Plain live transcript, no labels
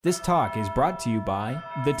This talk is brought to you by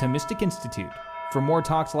the Thomistic Institute. For more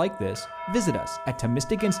talks like this, visit us at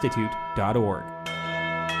ThomisticInstitute.org.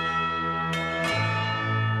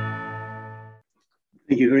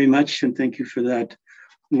 Thank you very much, and thank you for that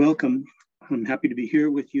welcome. I'm happy to be here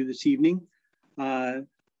with you this evening. I've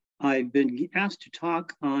been asked to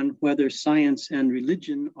talk on whether science and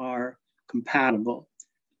religion are compatible.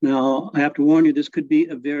 Now, I have to warn you, this could be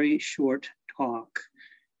a very short talk.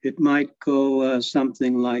 It might go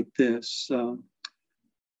something like this.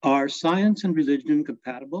 Are science and religion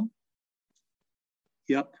compatible?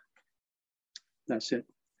 Yep, that's it,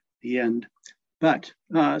 the end. But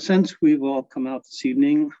since we've all come out this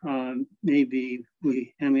evening, maybe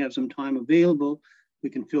we have some time available, we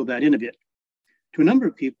can fill that in a bit. To a number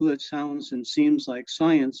of people, it sounds and seems like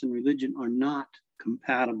science and religion are not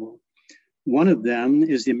compatible. One of them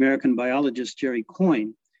is the American biologist Jerry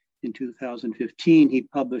Coyne. In 2015, he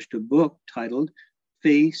published a book titled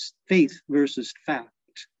Faith versus Fact,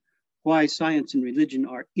 Why Science and Religion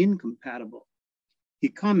Are Incompatible. He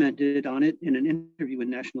commented on it in an interview with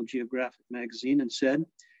National Geographic magazine and said,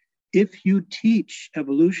 if you teach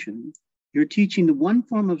evolution, you're teaching the one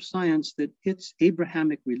form of science that hits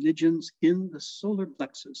Abrahamic religions in the solar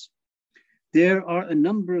plexus. There are a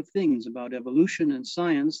number of things about evolution and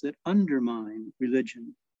science that undermine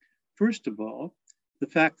religion. First of all, the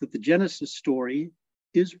fact that the Genesis story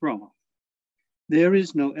is wrong. There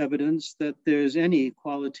is no evidence that there's any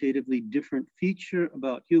qualitatively different feature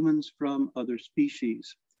about humans from other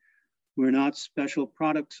species. We're not special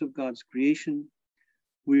products of God's creation.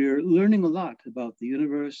 We're learning a lot about the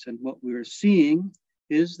universe, and what we're seeing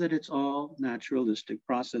is that it's all naturalistic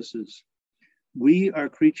processes. We are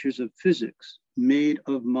creatures of physics made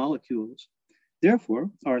of molecules. Therefore,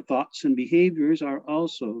 our thoughts and behaviors are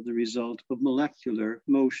also the result of molecular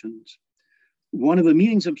motions. One of the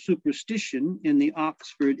meanings of superstition in the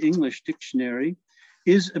Oxford English Dictionary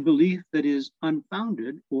is a belief that is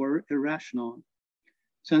unfounded or irrational.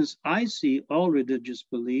 Since I see all religious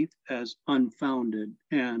belief as unfounded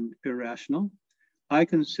and irrational, I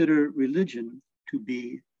consider religion to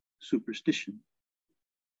be superstition.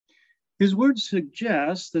 His words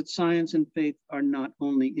suggest that science and faith are not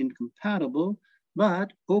only incompatible,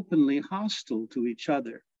 but openly hostile to each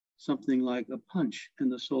other, something like a punch in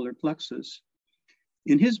the solar plexus.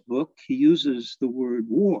 In his book, he uses the word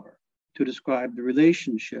war to describe the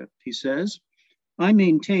relationship. He says, I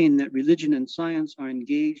maintain that religion and science are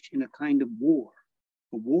engaged in a kind of war,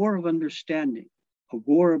 a war of understanding, a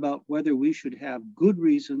war about whether we should have good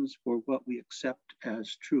reasons for what we accept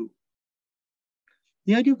as true.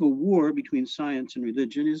 The idea of a war between science and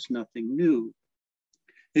religion is nothing new.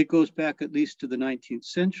 It goes back at least to the 19th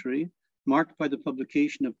century, marked by the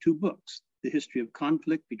publication of two books, The History of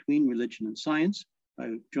Conflict Between Religion and Science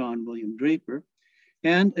by John William Draper,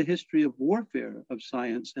 and A History of Warfare of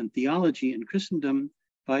Science and Theology in Christendom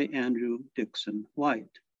by Andrew Dickson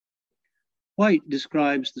White. White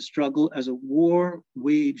describes the struggle as a war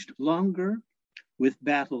waged longer, with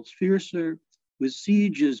battles fiercer, with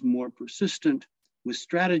sieges more persistent, with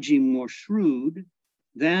strategy more shrewd,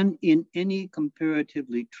 than in any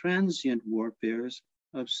comparatively transient warfares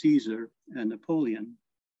of Caesar and Napoleon.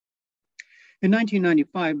 In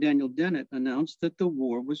 1995, Daniel Dennett announced that the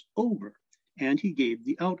war was over, and he gave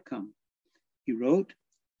the outcome. He wrote,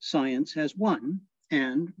 "Science has won,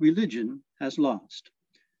 and religion has lost.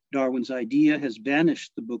 Darwin's idea has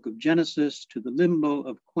banished the book of Genesis to the limbo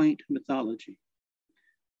of quaint mythology."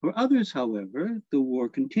 For others, however, the war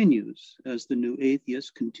continues as the new atheists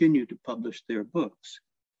continue to publish their books.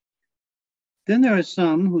 Then there are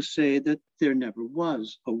some who say that there never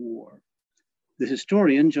was a war. The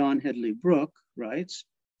historian John Hedley Brooke writes,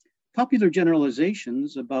 popular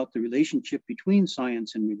generalizations about the relationship between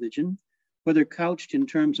science and religion, whether couched in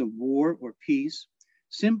terms of war or peace,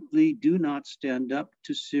 simply do not stand up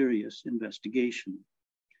to serious investigation.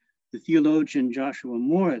 The theologian Joshua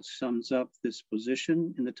Moritz sums up this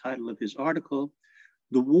position in the title of his article,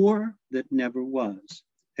 The War That Never Was,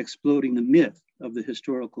 Exploding the Myth of the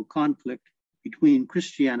Historical Conflict Between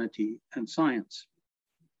Christianity and Science.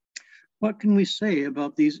 What can we say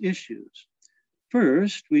about these issues?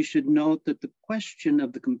 First, we should note that the question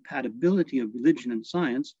of the compatibility of religion and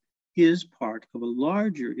science is part of a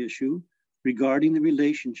larger issue regarding the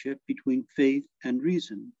relationship between faith and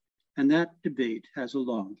reason, and that debate has a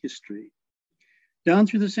long history. Down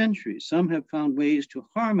through the centuries, some have found ways to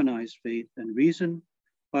harmonize faith and reason,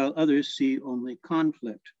 while others see only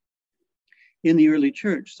conflict. In the early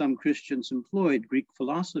church, some Christians employed Greek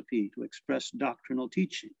philosophy to express doctrinal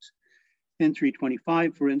teachings. In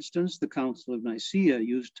 325, for instance, the Council of Nicaea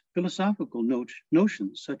used philosophical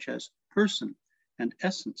notions such as person and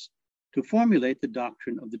essence to formulate the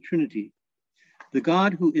doctrine of the Trinity. The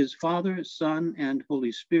God who is Father, Son, and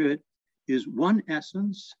Holy Spirit is one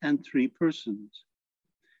essence and three persons.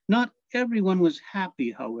 Not everyone was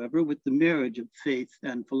happy, however, with the marriage of faith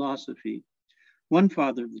and philosophy. One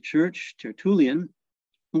father of the church, Tertullian,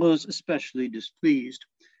 was especially displeased.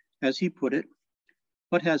 As he put it,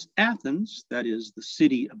 what has Athens, that is the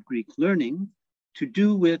city of Greek learning, to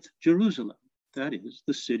do with Jerusalem, that is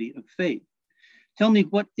the city of faith? Tell me,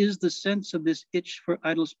 what is the sense of this itch for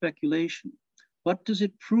idle speculation? What does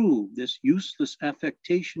it prove, this useless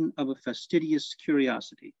affectation of a fastidious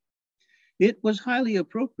curiosity? It was highly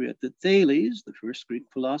appropriate that Thales, the first Greek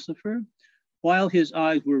philosopher, while his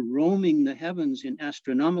eyes were roaming the heavens in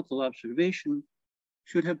astronomical observation,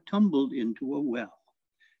 should have tumbled into a well.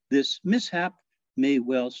 This mishap may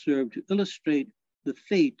well serve to illustrate the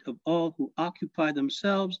fate of all who occupy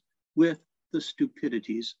themselves with the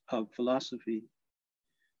stupidities of philosophy.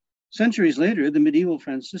 Centuries later, the medieval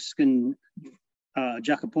Franciscan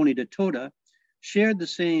Jacopone da Toda shared the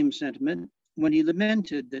same sentiment when he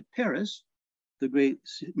lamented that Paris, the great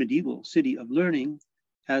medieval city of learning,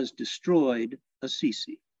 has destroyed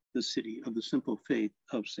Assisi, the city of the simple faith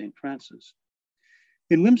of St. Francis.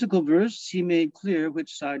 In whimsical verse, he made clear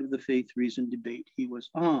which side of the faith-reason debate he was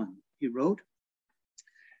on. He wrote,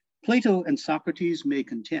 "Plato and Socrates may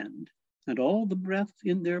contend, and all the breath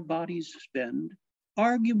in their bodies spend,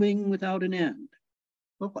 arguing without an end.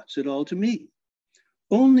 But what's it all to me?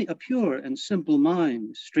 Only a pure and simple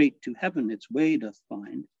mind, straight to heaven its way doth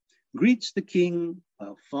find, greets the king,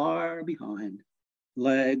 while far behind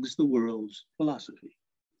lags the world's philosophy."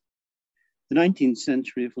 The 19th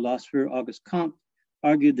century philosopher Auguste Comte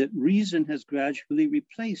argued that reason has gradually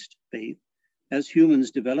replaced faith as humans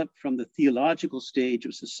develop from the theological stage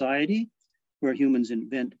of society, where humans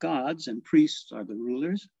invent gods and priests are the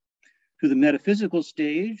rulers, to the metaphysical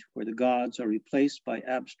stage, where the gods are replaced by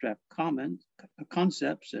abstract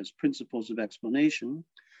concepts as principles of explanation,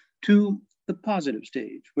 to the positive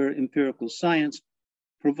stage, where empirical science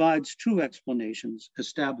provides true explanations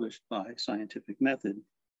established by scientific method.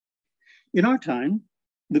 In our time,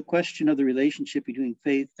 the question of the relationship between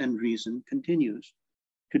faith and reason continues.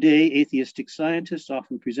 Today, atheistic scientists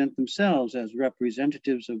often present themselves as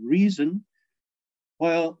representatives of reason,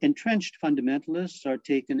 while entrenched fundamentalists are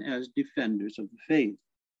taken as defenders of the faith.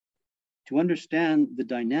 To understand the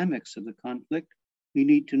dynamics of the conflict, we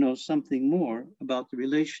need to know something more about the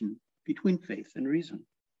relation between faith and reason.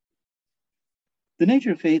 The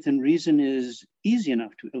nature of faith and reason is easy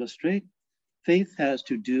enough to illustrate. Faith has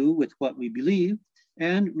to do with what we believe,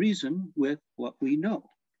 and reason with what we know.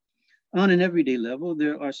 On an everyday level,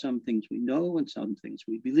 there are some things we know and some things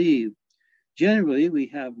we believe. Generally, we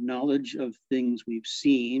have knowledge of things we've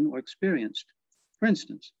seen or experienced. For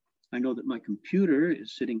instance, I know that my computer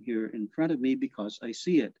is sitting here in front of me because I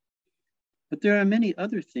see it. But there are many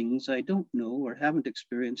other things I don't know or haven't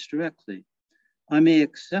experienced directly. I may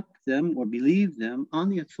accept them or believe them on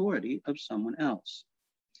the authority of someone else.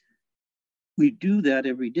 We do that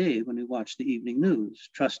every day when we watch the evening news,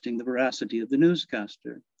 trusting the veracity of the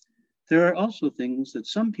newscaster. There are also things that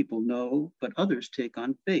some people know, but others take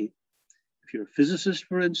on faith. If you're a physicist,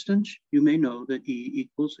 for instance, you may know that E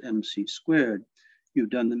equals mc squared. You've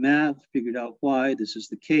done the math, figured out why this is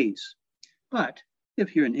the case. But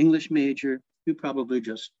if you're an English major, you probably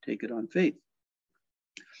just take it on faith.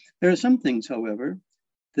 There are some things, however,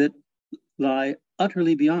 that lie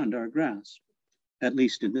utterly beyond our grasp, at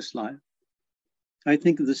least in this life. I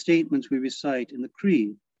think of the statements we recite in the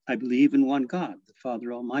Creed. I believe in one God, the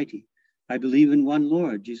Father Almighty. I believe in one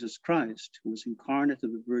Lord, Jesus Christ, who was incarnate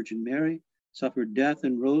of the Virgin Mary, suffered death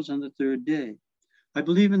and rose on the third day. I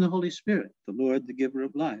believe in the Holy Spirit, the Lord, the giver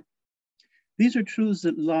of life. These are truths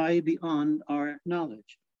that lie beyond our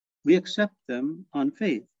knowledge. We accept them on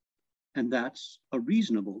faith, and that's a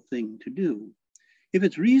reasonable thing to do. If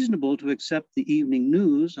it's reasonable to accept the evening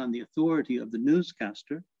news on the authority of the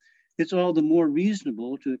newscaster, it's all the more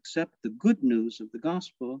reasonable to accept the good news of the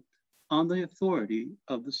gospel on the authority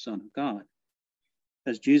of the Son of God.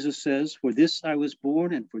 As Jesus says, "For this I was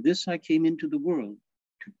born, and for this I came into the world,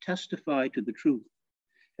 to testify to the truth.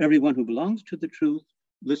 Everyone who belongs to the truth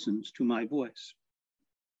listens to my voice."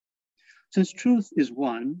 Since truth is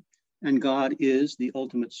one, and God is the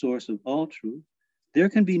ultimate source of all truth, there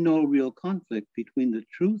can be no real conflict between the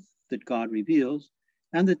truth that God reveals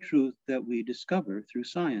and the truth that we discover through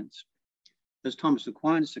science. As Thomas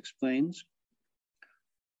Aquinas explains,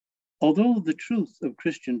 although the truth of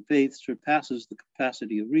Christian faith surpasses the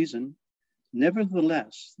capacity of reason,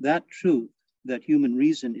 nevertheless, that truth that human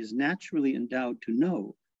reason is naturally endowed to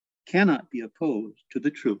know cannot be opposed to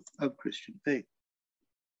the truth of Christian faith.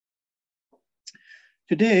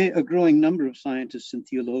 Today, a growing number of scientists and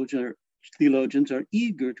theologians are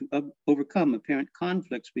eager to overcome apparent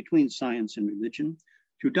conflicts between science and religion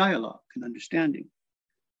through dialogue and understanding.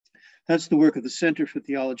 That's the work of the Center for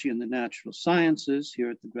Theology and the Natural Sciences here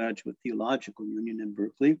at the Graduate Theological Union in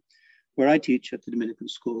Berkeley, where I teach at the Dominican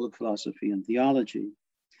School of Philosophy and Theology.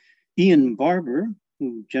 Ian Barber,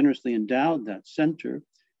 who generously endowed that center,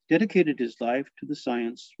 dedicated his life to the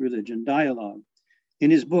science-religion dialogue. In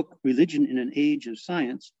his book, Religion in an Age of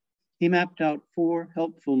Science, he mapped out 4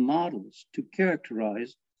 helpful models to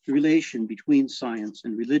characterize the relation between science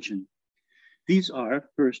and religion. These are,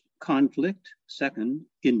 first, conflict; second,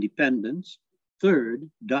 independence; third,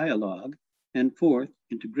 dialogue; and fourth,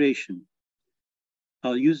 integration.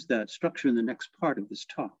 I'll use that structure in the next part of this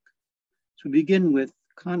talk. So we begin with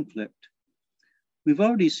conflict. We've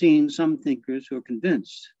already seen some thinkers who are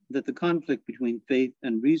convinced that the conflict between faith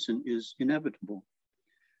and reason is inevitable.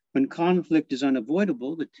 When conflict is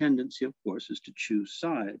unavoidable, the tendency, of course, is to choose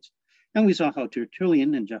sides. And we saw how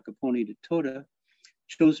Tertullian and Jacopone de Tota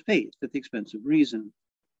chose faith at the expense of reason.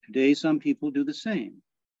 Today, some people do the same.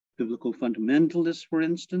 Biblical fundamentalists, for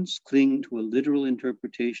instance, cling to a literal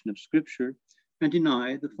interpretation of Scripture and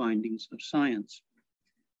deny the findings of science.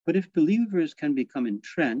 But if believers can become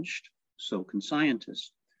entrenched, so can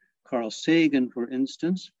scientists. Carl Sagan, for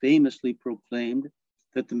instance, famously proclaimed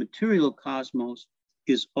that the material cosmos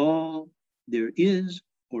is all there is,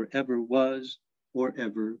 or ever was, or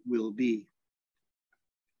ever will be.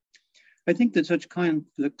 I think that such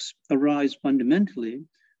conflicts arise fundamentally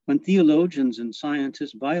when theologians and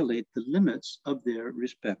scientists violate the limits of their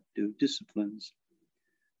respective disciplines.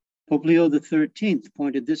 Pope Leo XIII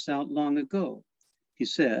pointed this out long ago. He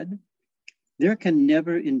said, "There can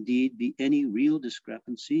never indeed be any real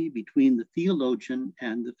discrepancy between the theologian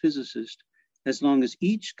and the physicist, as long as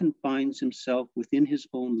each confines himself within his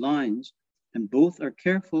own lines, and both are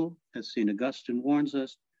careful, as St. Augustine warns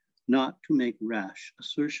us, not to make rash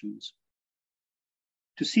assertions."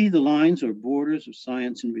 To see the lines or borders of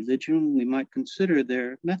science and religion, we might consider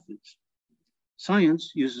their methods.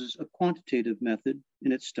 Science uses a quantitative method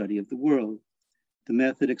in its study of the world. The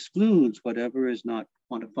method excludes whatever is not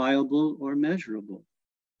quantifiable or measurable.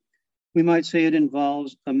 We might say it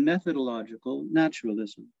involves a methodological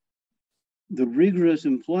naturalism. The rigorous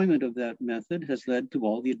employment of that method has led to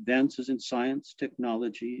all the advances in science,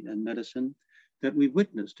 technology, and medicine that we've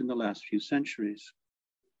witnessed in the last few centuries.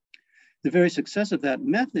 The very success of that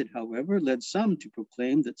method, however, led some to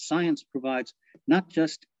proclaim that science provides not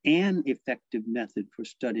just an effective method for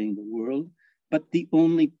studying the world, but the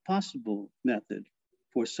only possible method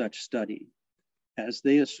for such study, as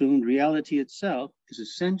they assumed reality itself is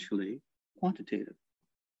essentially quantitative.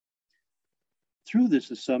 Through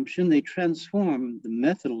this assumption, they transformed the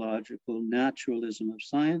methodological naturalism of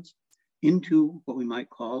science into what we might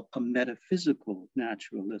call a metaphysical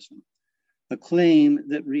naturalism, a claim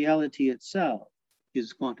that reality itself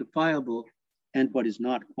is quantifiable, and what is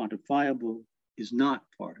not quantifiable is not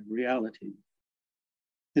part of reality.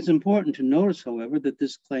 It's important to notice, however, that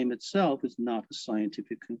this claim itself is not a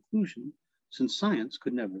scientific conclusion, since science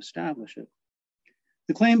could never establish it.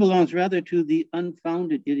 The claim belongs rather to the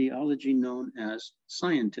unfounded ideology known as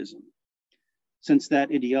scientism. Since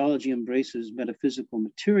that ideology embraces metaphysical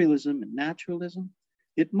materialism and naturalism,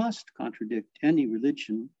 it must contradict any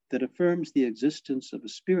religion that affirms the existence of a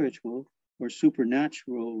spiritual or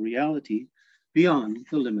supernatural reality beyond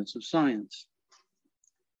the limits of science.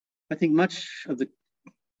 I think much of the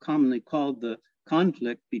commonly called the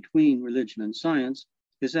conflict between religion and science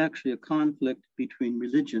is actually a conflict between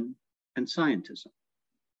religion and scientism.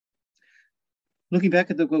 Looking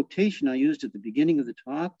back at the quotation I used at the beginning of the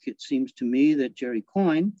talk, it seems to me that Jerry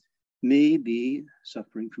Coyne may be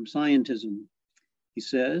suffering from scientism. He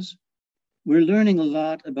says, "We're learning a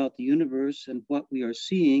lot about the universe, and what we are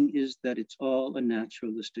seeing is that it's all a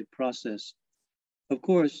naturalistic process. Of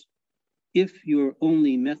course, if your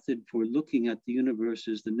only method for looking at the universe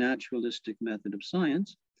is the naturalistic method of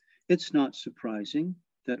science, it's not surprising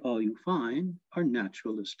that all you find are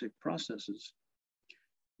naturalistic processes."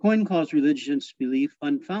 Coyne calls religion's belief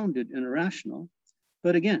unfounded and irrational,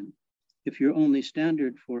 but again, if your only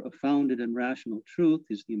standard for a founded and rational truth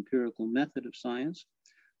is the empirical method of science,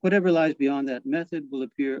 whatever lies beyond that method will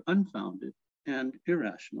appear unfounded and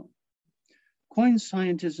irrational. Coyne's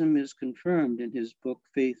scientism is confirmed in his book,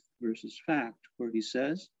 Faith versus Fact, where he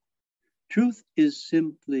says, "Truth is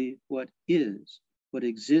simply what is, what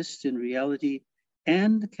exists in reality,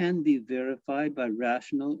 and can be verified by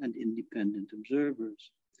rational and independent observers.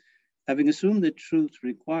 Having assumed that truth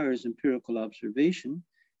requires empirical observation,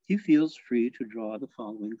 he feels free to draw the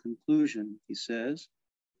following conclusion." He says,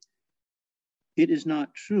 It is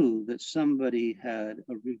not true that somebody had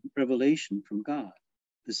a revelation from God.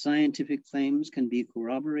 The scientific claims can be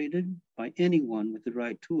corroborated by anyone with the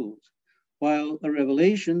right tools, while a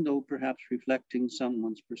revelation, though perhaps reflecting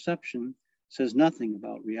someone's perception, says nothing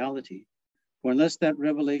about reality. For unless that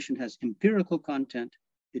revelation has empirical content,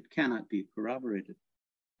 it cannot be corroborated.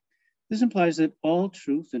 This implies that all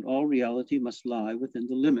truth and all reality must lie within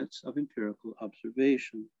the limits of empirical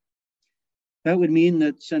observation. That would mean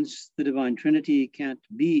that since the divine Trinity can't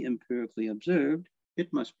be empirically observed,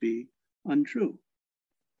 it must be untrue.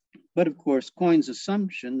 But of course, Coyne's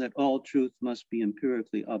assumption that all truth must be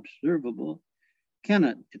empirically observable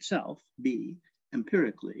cannot itself be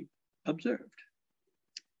empirically observed.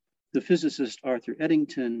 The physicist Arthur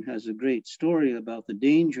Eddington has a great story about the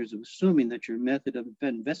dangers of assuming that your method of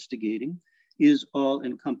investigating is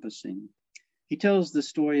all-encompassing. He tells the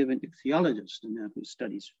story of an ichthyologist, a man who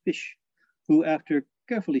studies fish, who, after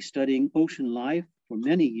carefully studying ocean life for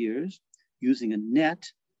many years, using a net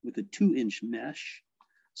with a 2-inch mesh,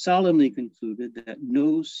 solemnly concluded that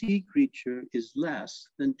no sea creature is less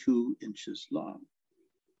than 2 inches long.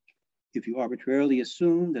 If you arbitrarily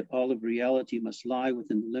assume that all of reality must lie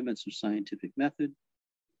within the limits of scientific method,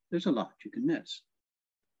 there's a lot you can miss.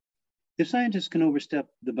 If scientists can overstep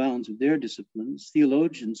the bounds of their disciplines,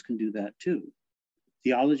 theologians can do that too.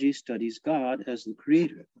 Theology studies God as the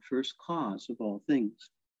creator, the first cause of all things.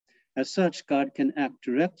 As such, God can act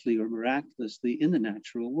directly or miraculously in the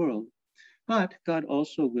natural world, but God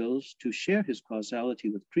also wills to share his causality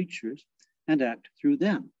with creatures and act through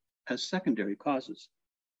them as secondary causes.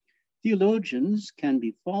 Theologians can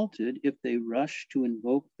be faulted if they rush to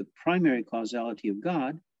invoke the primary causality of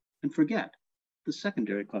God and forget the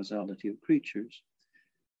secondary causality of creatures.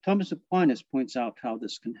 Thomas Aquinas points out how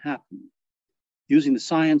this can happen. Using the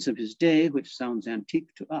science of his day, which sounds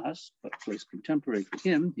antique to us, but was contemporary to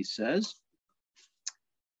him, he says,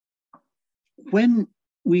 when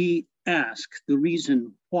we ask the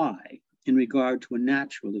reason why in regard to a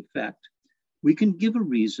natural effect, we can give a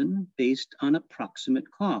reason based on a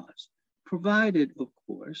proximate cause, provided, of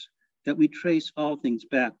course, that we trace all things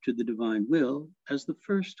back to the divine will as the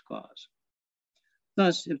first cause.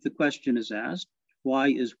 Thus, if the question is asked, why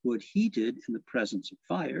is wood heated in the presence of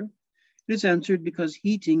fire? It is answered because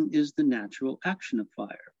heating is the natural action of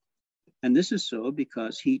fire. And this is so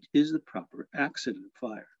because heat is the proper accident of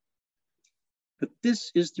fire. But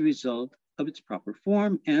this is the result of its proper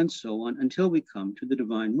form, and so on, until we come to the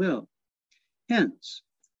divine will. Hence,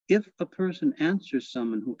 if a person answers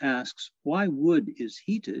someone who asks why wood is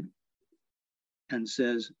heated and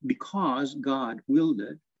says, because God willed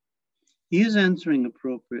it, he is answering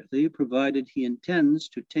appropriately, provided he intends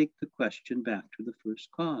to take the question back to the first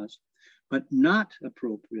cause, but not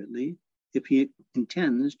appropriately if he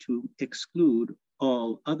intends to exclude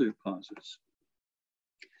all other causes.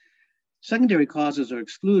 Secondary causes are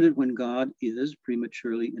excluded when God is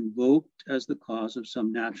prematurely invoked as the cause of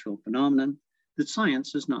some natural phenomenon that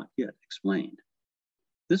science has not yet explained.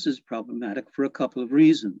 This is problematic for a couple of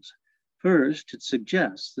reasons. First, it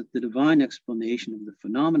suggests that the divine explanation of the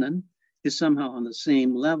phenomenon is somehow on the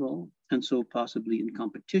same level, and so possibly in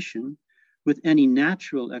competition, with any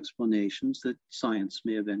natural explanations that science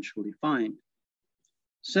may eventually find.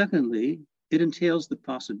 Secondly, it entails the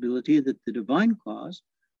possibility that the divine cause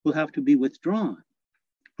will have to be withdrawn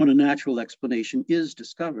when a natural explanation is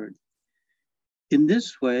discovered. In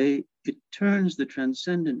this way, it turns the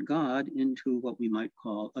transcendent God into what we might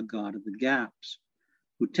call a God of the gaps,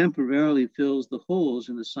 who temporarily fills the holes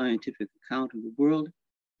in the scientific account of the world,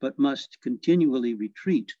 but must continually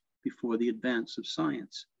retreat before the advance of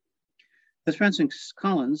science. As Francis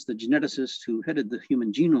Collins, the geneticist who headed the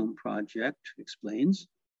Human Genome Project, explains,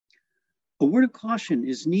 a word of caution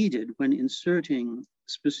is needed when inserting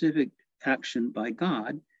specific action by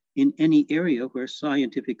God in any area where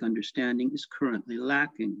scientific understanding is currently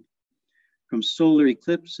lacking. From solar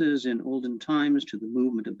eclipses in olden times to the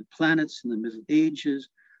movement of the planets in the Middle Ages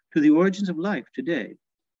to the origins of life today,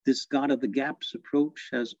 this God of the gaps approach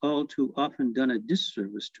has all too often done a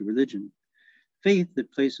disservice to religion. Faith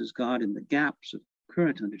that places God in the gaps of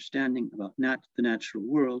current understanding about the natural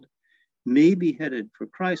world may be headed for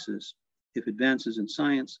crisis if advances in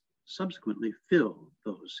science subsequently fill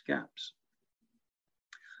those gaps.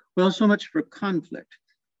 Well, so much for conflict.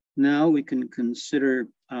 Now we can consider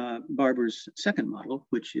Barber's second model,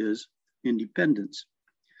 which is independence.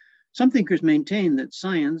 Some thinkers maintain that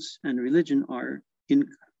science and religion are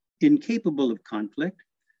incapable of conflict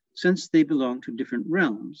since they belong to different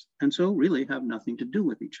realms and so really have nothing to do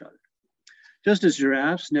with each other. Just as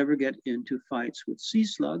giraffes never get into fights with sea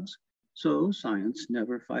slugs, so science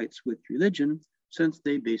never fights with religion, since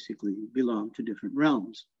they basically belong to different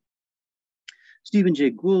realms. Stephen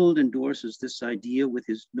Jay Gould endorses this idea with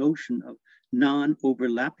his notion of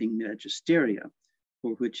non-overlapping magisteria,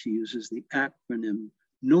 for which he uses the acronym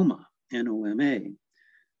NOMA, N-O-M-A.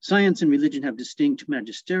 Science and religion have distinct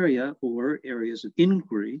magisteria, or areas of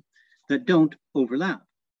inquiry, that don't overlap.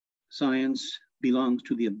 Science belongs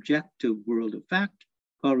to the objective world of fact,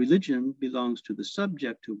 while religion belongs to the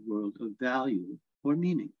subjective world of value or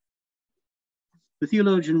meaning. The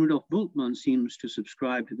theologian Rudolf Bultmann seems to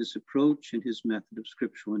subscribe to this approach in his method of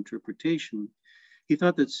scriptural interpretation. He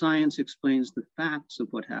thought that science explains the facts of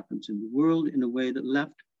what happens in the world in a way that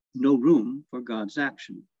left no room for God's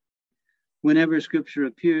action. Whenever scripture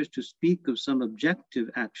appears to speak of some objective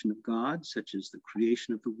action of God, such as the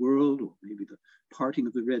creation of the world or maybe the parting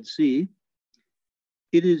of the Red Sea,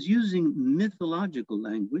 it is using mythological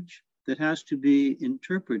language that has to be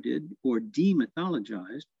interpreted or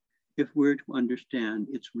demythologized if we're to understand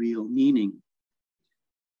its real meaning.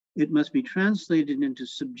 It must be translated into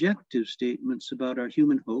subjective statements about our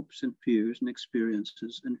human hopes and fears and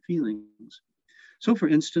experiences and feelings. So, for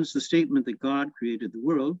instance, the statement that God created the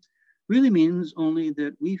world really means only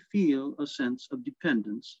that we feel a sense of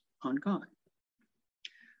dependence on God.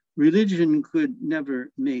 Religion could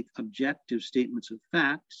never make objective statements of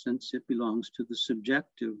fact, since it belongs to the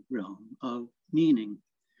subjective realm of meaning.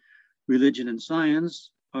 Religion and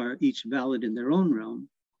science are each valid in their own realm,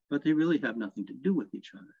 but they really have nothing to do with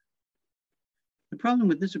each other. The problem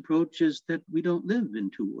with this approach is that we don't live in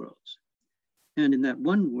two worlds. And in that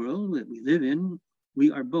one world that we live in,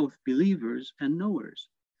 we are both believers and knowers.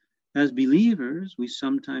 As believers, we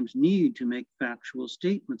sometimes need to make factual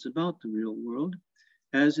statements about the real world,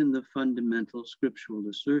 as in the fundamental scriptural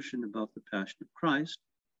assertion about the Passion of Christ,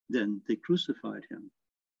 then they crucified him.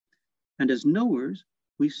 And as knowers,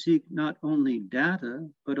 we seek not only data,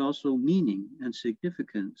 but also meaning and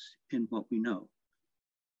significance in what we know.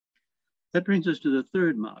 That brings us to the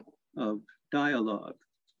third model of dialogue.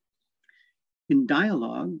 In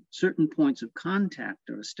dialogue, certain points of contact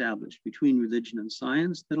are established between religion and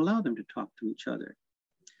science that allow them to talk to each other.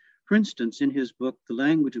 For instance, in his book, The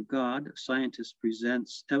Language of God, A Scientist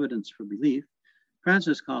Presents Evidence for Belief,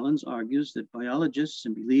 Francis Collins argues that biologists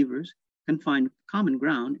and believers can find common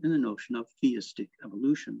ground in the notion of theistic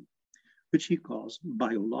evolution, which he calls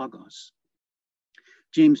biologos.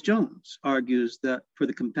 James Jones argues that for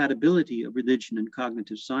the compatibility of religion and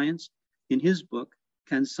cognitive science, in his book,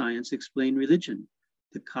 Can Science Explain Religion?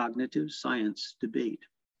 The Cognitive Science Debate.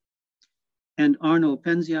 And Arno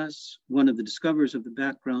Penzias, one of the discoverers of the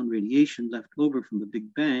background radiation left over from the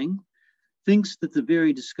Big Bang, thinks that the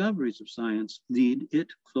very discoveries of science lead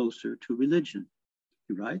it closer to religion.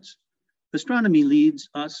 He writes, astronomy leads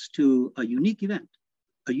us to a unique event,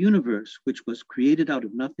 a universe which was created out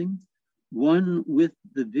of nothing, one with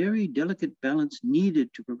the very delicate balance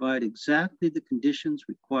needed to provide exactly the conditions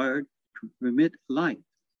required to permit life,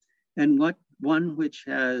 and one which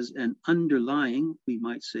has an underlying, we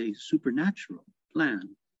might say, supernatural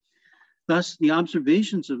plan. Thus, the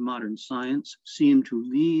observations of modern science seem to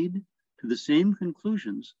lead to the same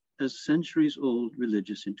conclusions as centuries-old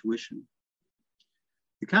religious intuition.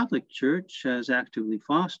 The Catholic Church has actively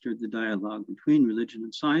fostered the dialogue between religion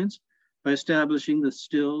and science by establishing the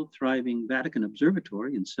still thriving Vatican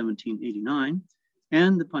Observatory in 1789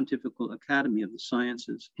 and the Pontifical Academy of the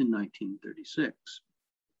Sciences in 1936.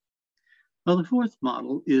 Well, the fourth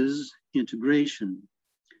model is integration.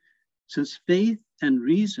 Since faith and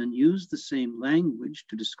reason use the same language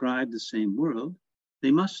to describe the same world,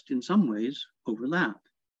 they must in some ways overlap.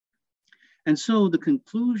 And so the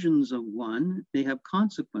conclusions of one may have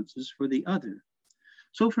consequences for the other.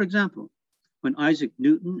 So for example, when Isaac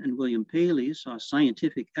Newton and William Paley saw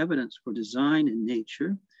scientific evidence for design in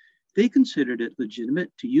nature, they considered it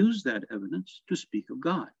legitimate to use that evidence to speak of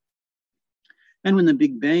God. And when the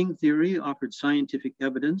Big Bang Theory offered scientific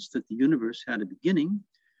evidence that the universe had a beginning,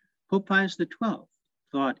 Pope Pius XII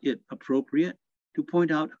thought it appropriate to point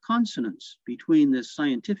out a consonance between this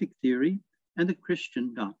scientific theory and the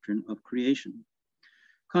Christian doctrine of creation.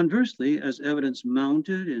 Conversely, as evidence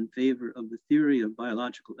mounted in favor of the theory of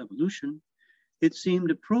biological evolution, it seemed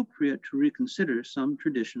appropriate to reconsider some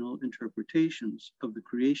traditional interpretations of the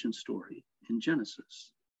creation story in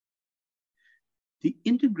Genesis. The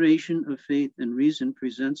integration of faith and reason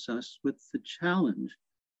presents us with the challenge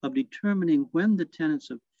of determining when the tenets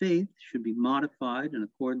of faith should be modified in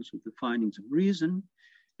accordance with the findings of reason,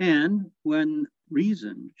 and when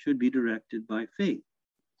reason should be directed by faith.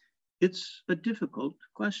 It's a difficult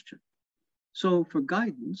question. So for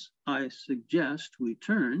guidance, I suggest we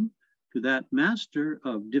turn to that master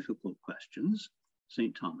of difficult questions,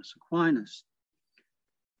 St. Thomas Aquinas.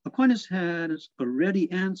 Aquinas has a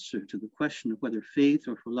ready answer to the question of whether faith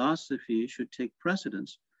or philosophy should take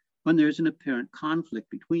precedence when there's an apparent conflict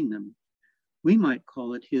between them. We might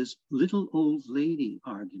call it his little old lady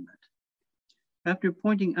argument. After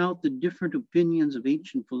pointing out the different opinions of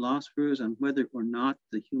ancient philosophers on whether or not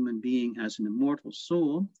the human being has an immortal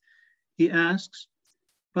soul, he asks,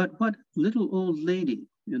 but what little old lady,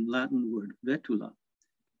 in Latin word vetula,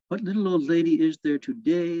 what little old lady is there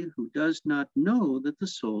today who does not know that the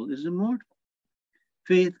soul is immortal?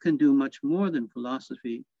 Faith can do much more than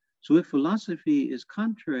philosophy. So if philosophy is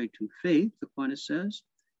contrary to faith, Aquinas says,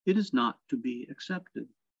 it is not to be accepted.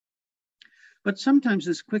 But sometimes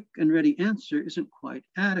this quick and ready answer isn't quite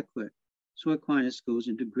adequate. So Aquinas goes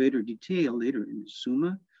into greater detail later in his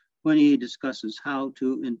Summa when he discusses how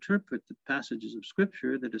to interpret the passages of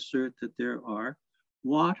Scripture that assert that there are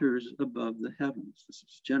waters above the heavens. This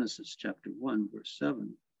is Genesis chapter 1, verse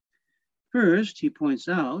 7. First, he points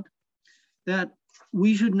out that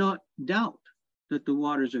we should not doubt that the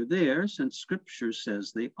waters are there since Scripture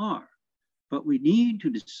says they are, but we need to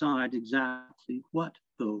decide exactly what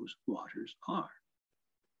those waters are.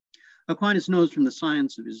 Aquinas knows from the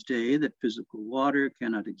science of his day that physical water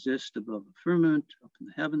cannot exist above the firmament up in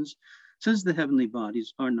the heavens, since the heavenly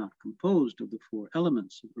bodies are not composed of the four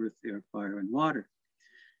elements of earth, air, fire, and water.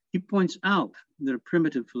 He points out that a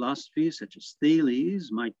primitive philosophy such as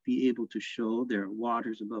Thales might be able to show there are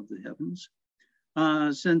waters above the heavens,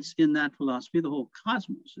 since in that philosophy the whole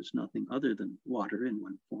cosmos is nothing other than water in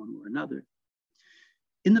one form or another.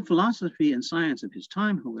 In the philosophy and science of his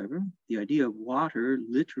time, however, the idea of water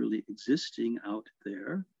literally existing out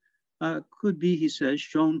there could be, he says,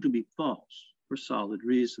 shown to be false for solid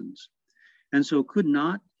reasons, and so could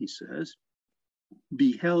not, he says,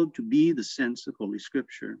 be held to be the sense of Holy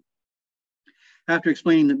Scripture. After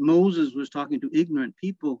explaining that Moses was talking to ignorant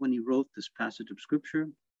people when he wrote this passage of Scripture,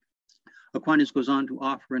 Aquinas goes on to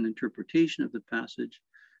offer an interpretation of the passage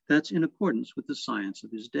that's in accordance with the science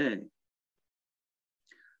of his day.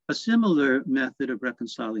 A similar method of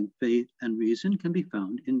reconciling faith and reason can be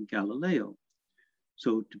found in Galileo.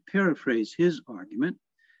 So to paraphrase his argument,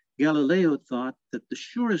 Galileo thought that the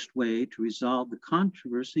surest way to resolve the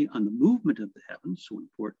controversy on the movement of the heavens, so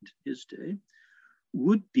important in his day,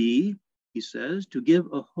 would be, he says, to give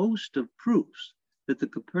a host of proofs that the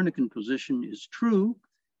Copernican position is true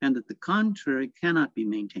and that the contrary cannot be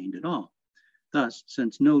maintained at all. Thus,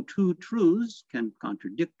 since no two truths can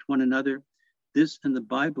contradict one another, this and the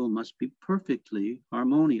Bible must be perfectly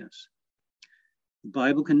harmonious. The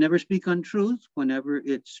Bible can never speak untruth whenever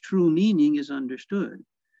its true meaning is understood.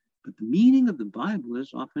 But the meaning of the Bible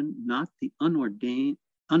is often not the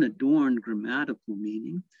unadorned grammatical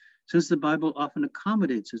meaning, since the Bible often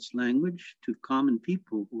accommodates its language to common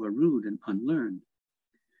people who are rude and unlearned.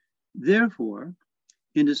 Therefore,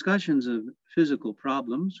 in discussions of physical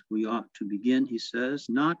problems, we ought to begin, he says,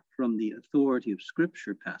 not from the authority of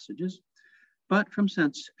Scripture passages, but from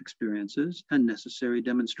sense experiences and necessary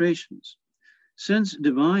demonstrations. Since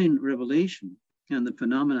divine revelation and the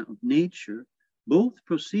phenomena of nature both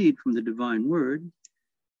proceed from the divine word,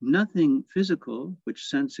 nothing physical which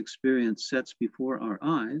sense experience sets before our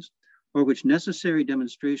eyes, or which necessary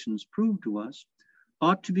demonstrations prove to us,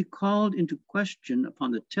 ought to be called into question upon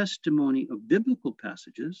the testimony of biblical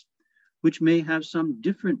passages, which may have some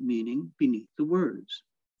different meaning beneath the words.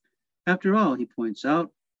 After all, he points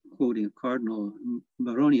out, quoting Cardinal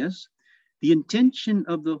Baronius, the intention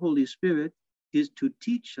of the Holy Spirit is to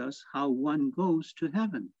teach us how one goes to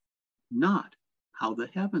heaven, not how the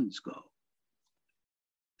heavens go.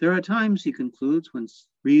 There are times, he concludes, when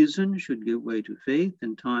reason should give way to faith,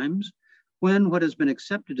 and times when what has been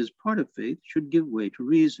accepted as part of faith should give way to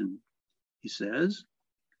reason. He says,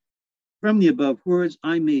 from the above words,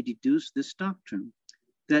 I may deduce this doctrine,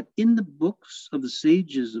 that in the books of the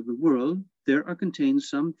sages of the world, there are contained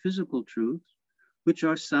some physical truths which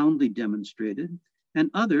are soundly demonstrated,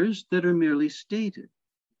 and others that are merely stated.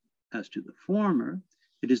 As to the former,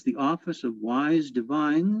 it is the office of wise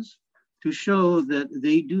divines to show that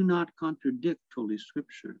they do not contradict Holy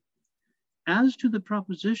Scripture. As to the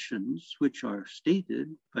propositions which are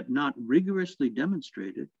stated but not rigorously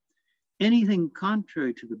demonstrated, anything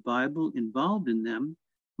contrary to the Bible involved in them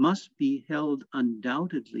must be held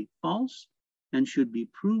undoubtedly false and should be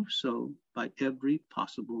proved so by every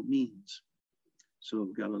possible means. So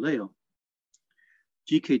Galileo.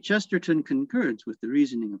 G.K. Chesterton concurs with the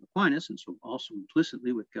reasoning of Aquinas, and so also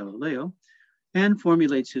implicitly with Galileo, and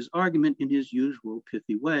formulates his argument in his usual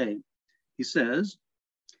pithy way. He says,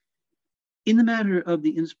 in the matter of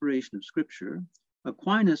the inspiration of Scripture,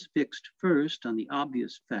 Aquinas fixed first on the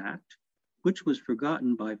obvious fact which was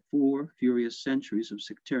forgotten by 4 furious centuries of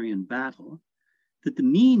sectarian battle, that the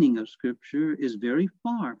meaning of Scripture is very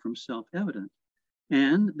far from self-evident,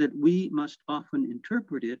 and that we must often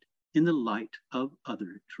interpret it in the light of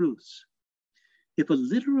other truths. If a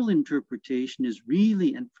literal interpretation is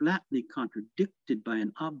really and flatly contradicted by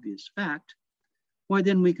an obvious fact, why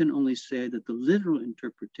then we can only say that the literal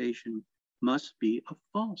interpretation must be a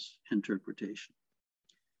false interpretation.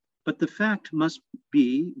 But the fact must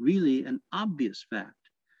be really an obvious fact.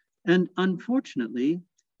 And unfortunately,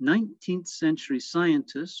 19th century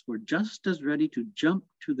scientists were just as ready to jump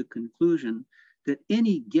to the conclusion that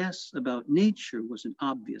any guess about nature was an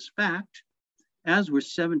obvious fact, as were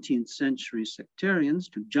 17th century sectarians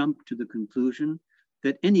to jump to the conclusion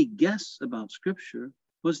that any guess about Scripture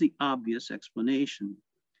was the obvious explanation.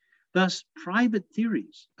 Thus, private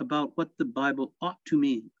theories about what the Bible ought to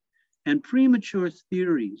mean and premature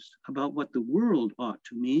theories about what the world ought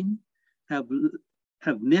to mean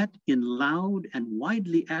have met in loud and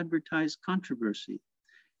widely advertised controversy.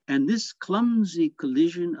 And this clumsy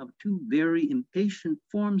collision of 2 very impatient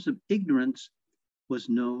forms of ignorance was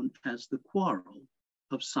known as the quarrel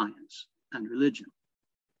of science and religion.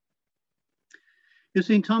 If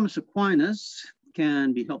St. Thomas Aquinas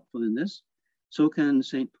can be helpful in this, so can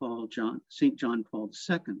St. John Paul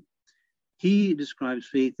II. He describes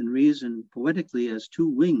faith and reason poetically as 2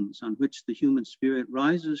 wings on which the human spirit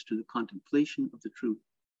rises to the contemplation of the truth.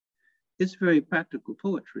 It's very practical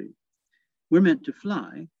poetry. We're meant to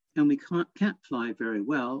fly, and we can't fly very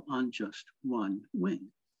well on just 1 wing.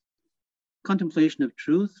 Contemplation of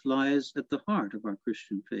truth lies at the heart of our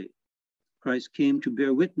Christian faith. Christ came to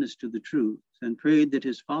bear witness to the truth and prayed that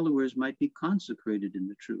his followers might be consecrated in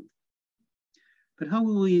the truth. But how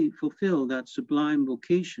will we fulfill that sublime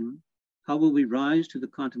vocation? How will we rise to the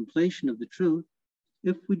contemplation of the truth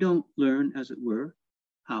if we don't learn, as it were,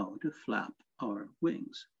 how to flap our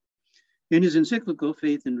wings? In his encyclical,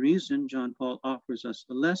 Faith and Reason, John Paul offers us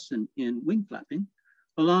a lesson in wing flapping,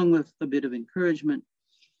 along with a bit of encouragement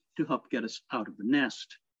to help get us out of the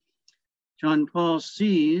nest. John Paul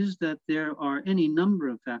sees that there are any number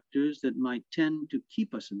of factors that might tend to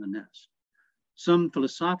keep us in the nest. Some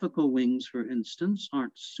philosophical wings, for instance,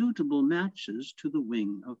 aren't suitable matches to the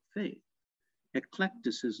wing of faith.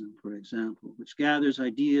 Eclecticism, for example, which gathers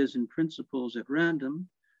ideas and principles at random,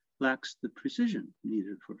 lacks the precision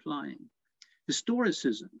needed for flying.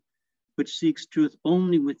 Historicism, which seeks truth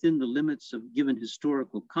only within the limits of given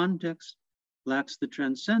historical context, lacks the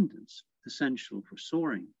transcendence essential for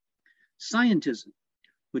soaring. Scientism,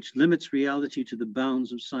 which limits reality to the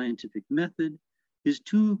bounds of scientific method, is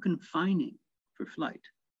too confining for flight.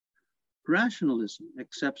 Rationalism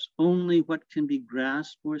accepts only what can be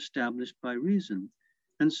grasped or established by reason,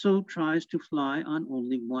 and so tries to fly on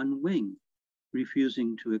only 1 wing,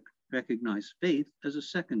 refusing to recognize faith as a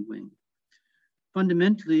 2nd wing.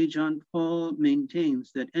 Fundamentally, John Paul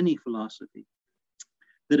maintains that any philosophy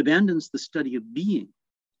that abandons the study of being,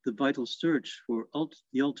 the vital search for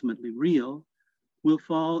the ultimately real, will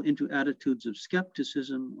fall into attitudes of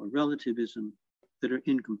skepticism or relativism that are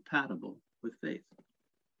incompatible with faith.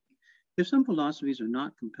 If some philosophies are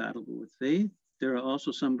not compatible with faith, there are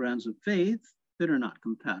also some brands of faith that are not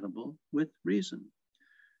compatible with reason.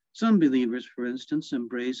 Some believers, for instance,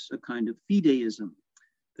 embrace a kind of fideism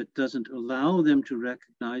that doesn't allow them to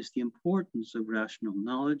recognize the importance of rational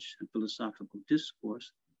knowledge and philosophical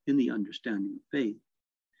discourse in the understanding of faith.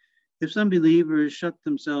 If some believers shut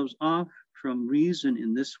themselves off from reason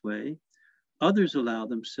in this way, others allow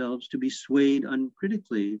themselves to be swayed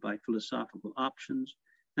uncritically by philosophical options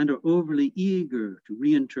and are overly eager to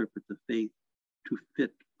reinterpret the faith to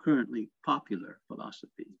fit currently popular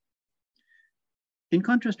philosophy. In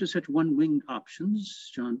contrast to such one-winged options,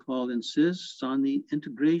 John Paul insists on the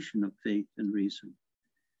integration of faith and reason.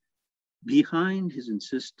 Behind his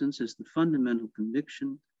insistence is the fundamental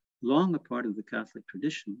conviction, long a part of the Catholic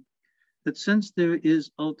tradition, that since there is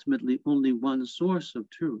ultimately only one source of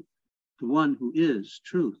truth, the one who is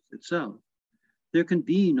truth itself, there can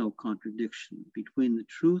be no contradiction between the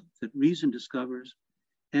truth that reason discovers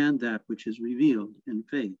and that which is revealed in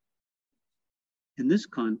faith. In this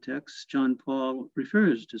context, John Paul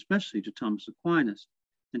refers especially to Thomas Aquinas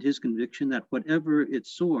and his conviction that whatever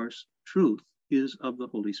its source, truth is of the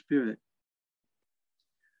Holy Spirit.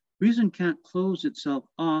 Reason can't close itself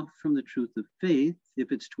off from the truth of faith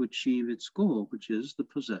if it's to achieve its goal, which is the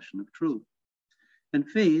possession of truth. And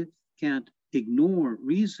faith can't ignore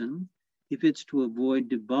reason if it's to avoid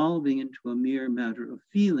devolving into a mere matter of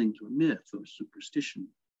feelings or myth or superstition.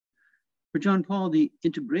 For John Paul, the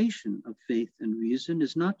integration of faith and reason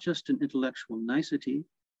is not just an intellectual nicety,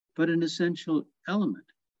 but an essential element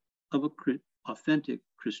of an authentic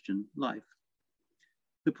Christian life.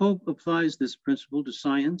 The Pope applies this principle to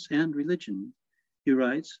science and religion. He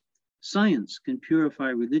writes, "Science can purify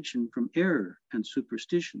religion from error and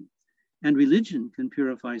superstition, and religion can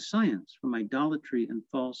purify science from idolatry and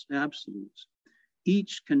false absolutes.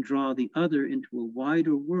 Each can draw the other into a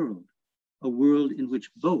wider world, a world in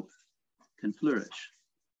which both can flourish."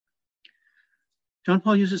 John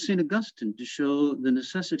Paul uses St. Augustine to show the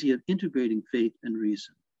necessity of integrating faith and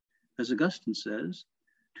reason. As Augustine says,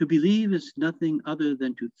 "To believe is nothing other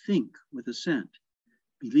than to think with assent.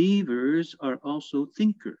 Believers are also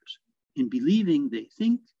thinkers. In believing, they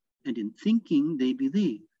think, and in thinking, they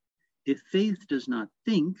believe. If faith does not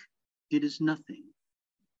think, it is nothing."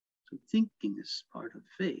 So thinking is part of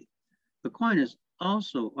faith. Aquinas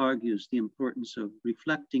also argues the importance of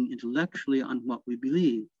reflecting intellectually on what we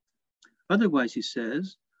believe. Otherwise, he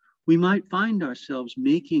says, we might find ourselves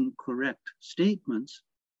making correct statements,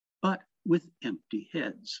 but with empty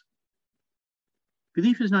heads.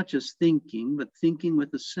 Belief is not just thinking, but thinking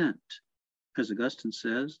with assent. As Augustine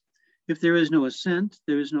says, if there is no assent,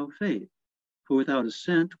 there is no faith. For without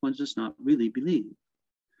assent, one does not really believe.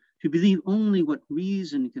 To believe only what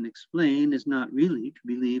reason can explain is not really to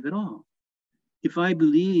believe at all. If I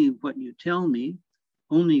believe what you tell me,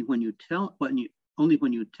 only when you tell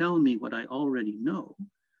me what I already know,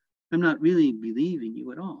 I'm not really believing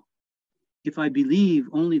you at all. If I believe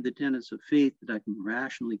only the tenets of faith that I can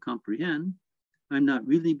rationally comprehend, I'm not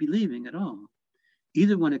really believing at all.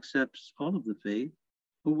 Either one accepts all of the faith,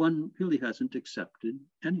 or one really hasn't accepted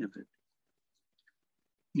any of it.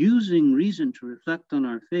 Using reason to reflect on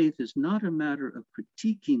our faith is not a matter of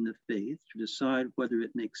critiquing the faith to decide whether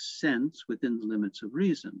it makes sense within the limits of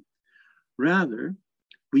reason. Rather,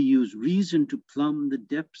 we use reason to plumb the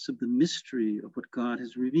depths of the mystery of what God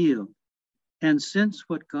has revealed. And since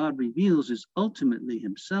what God reveals is ultimately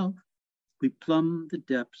himself, we plumb the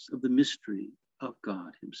depths of the mystery of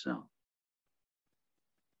God himself.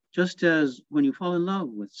 Just as when you fall in love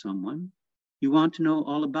with someone, you want to know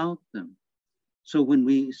all about them. So when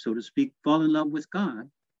we, so to speak, fall in love with God,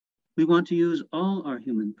 we want to use all our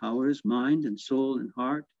human powers, mind and soul and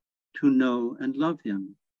heart, to know and love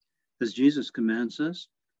him. As Jesus commands us,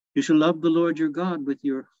 you shall love the Lord your God with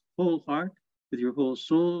your whole heart, with your whole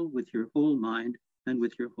soul, with your whole mind, and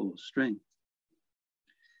with your whole strength.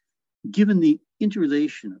 Given the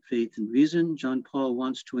interrelation of faith and reason, John Paul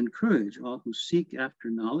wants to encourage all who seek after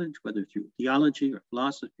knowledge, whether through theology or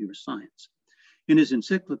philosophy or science. In his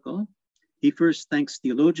encyclical, he first thanks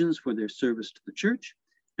theologians for their service to the church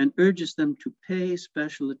and urges them to pay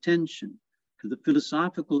special attention to the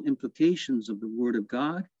philosophical implications of the Word of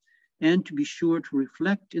God and to be sure to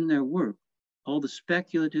reflect in their work all the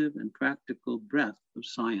speculative and practical breadth of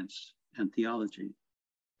science and theology.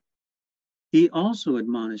 He also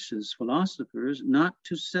admonishes philosophers not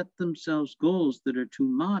to set themselves goals that are too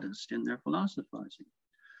modest in their philosophizing,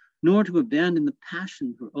 nor to abandon the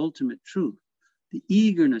passion for ultimate truth, the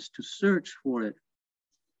eagerness to search for it,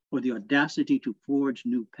 or the audacity to forge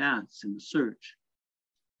new paths in the search.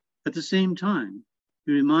 At the same time,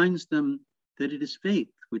 he reminds them that it is faith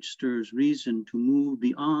which stirs reason to move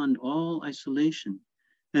beyond all isolation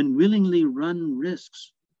and willingly run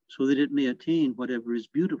risks so that it may attain whatever is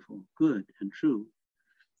beautiful, good, and true.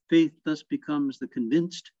 Faith thus becomes the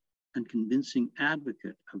convinced and convincing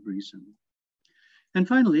advocate of reason. And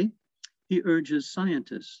finally, he urges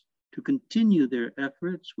scientists to continue their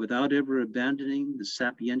efforts without ever abandoning the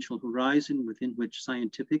sapiential horizon within which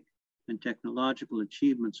scientific and technological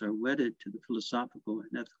achievements are wedded to the philosophical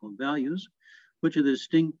and ethical values, which are the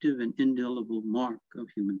distinctive and indelible mark of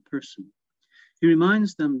human person. He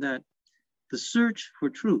reminds them that the search for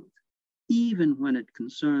truth, even when it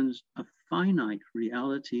concerns a finite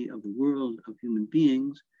reality of the world of human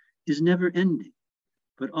beings, is never ending,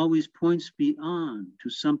 but always points beyond to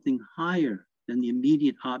something higher than the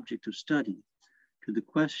immediate object of study, to the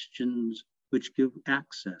questions which give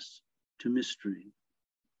access to mystery.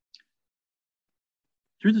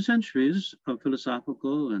 Through the centuries of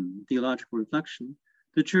philosophical and theological reflection,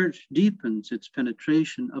 the Church deepens its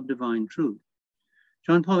penetration of divine truth.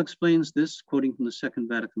 John Paul explains this, quoting from the Second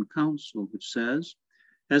Vatican Council, which says,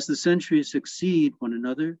 "As the centuries succeed one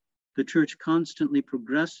another, the Church constantly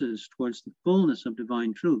progresses towards the fullness of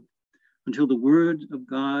divine truth, until the Word of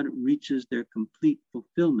God reaches their complete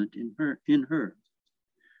fulfillment in her.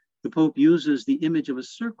 The Pope uses the image of a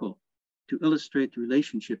circle to illustrate the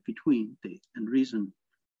relationship between faith and reason.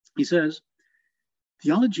 He says,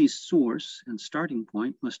 theology's source and starting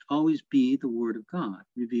point must always be the Word of God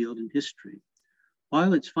revealed in history,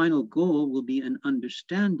 while its final goal will be an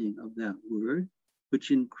understanding of that Word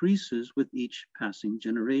which increases with each passing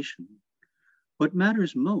generation. What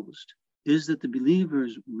matters most is that the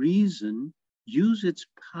believer's reason use its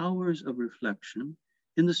powers of reflection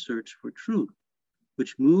in the search for truth,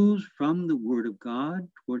 which moves from the Word of God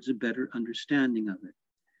towards a better understanding of it.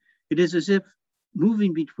 It is as if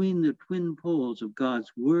moving between the twin poles of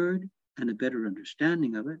God's Word and a better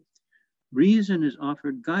understanding of it, reason is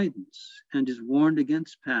offered guidance and is warned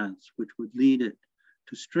against paths which would lead it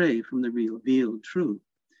to stray from the revealed truth,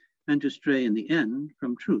 and to stray in the end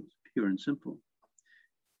from truth, pure and simple.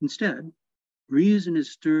 Instead, reason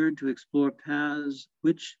is stirred to explore paths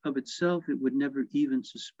which of itself it would never even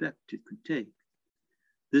suspect it could take.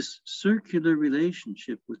 This circular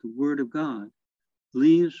relationship with the Word of God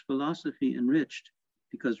leaves philosophy enriched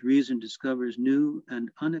because reason discovers new and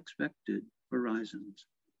unexpected horizons.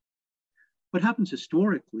 What happens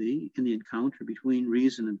historically in the encounter between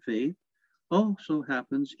reason and faith also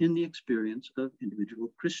happens in the experience of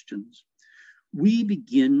individual Christians. We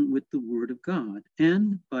begin with the Word of God,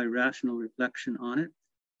 and by rational reflection on it,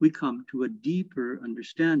 we come to a deeper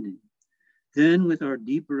understanding. Then, with our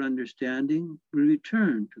deeper understanding, we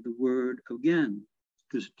return to the Word again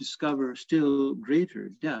to discover still greater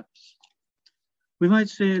depths. We might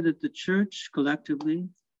say that the Church collectively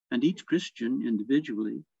and each Christian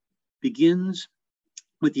individually begins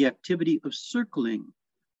with the activity of circling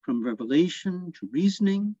from revelation to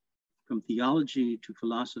reasoning, from theology to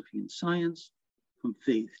philosophy and science, from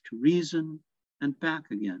faith to reason, and back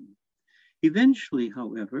again. Eventually,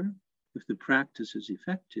 however, if the practice is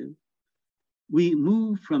effective, we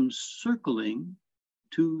move from circling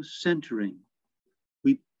to centering.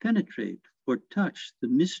 We penetrate or touch the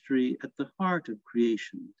mystery at the heart of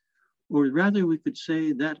creation, or rather we could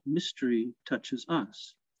say that mystery touches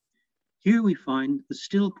us. Here we find the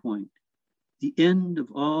still point, the end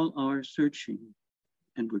of all our searching,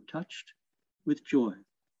 and we're touched with joy.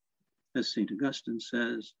 As St. Augustine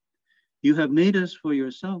says, "You have made us for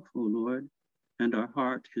yourself, O Lord, and our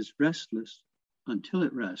heart is restless until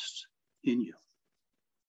it rests in you."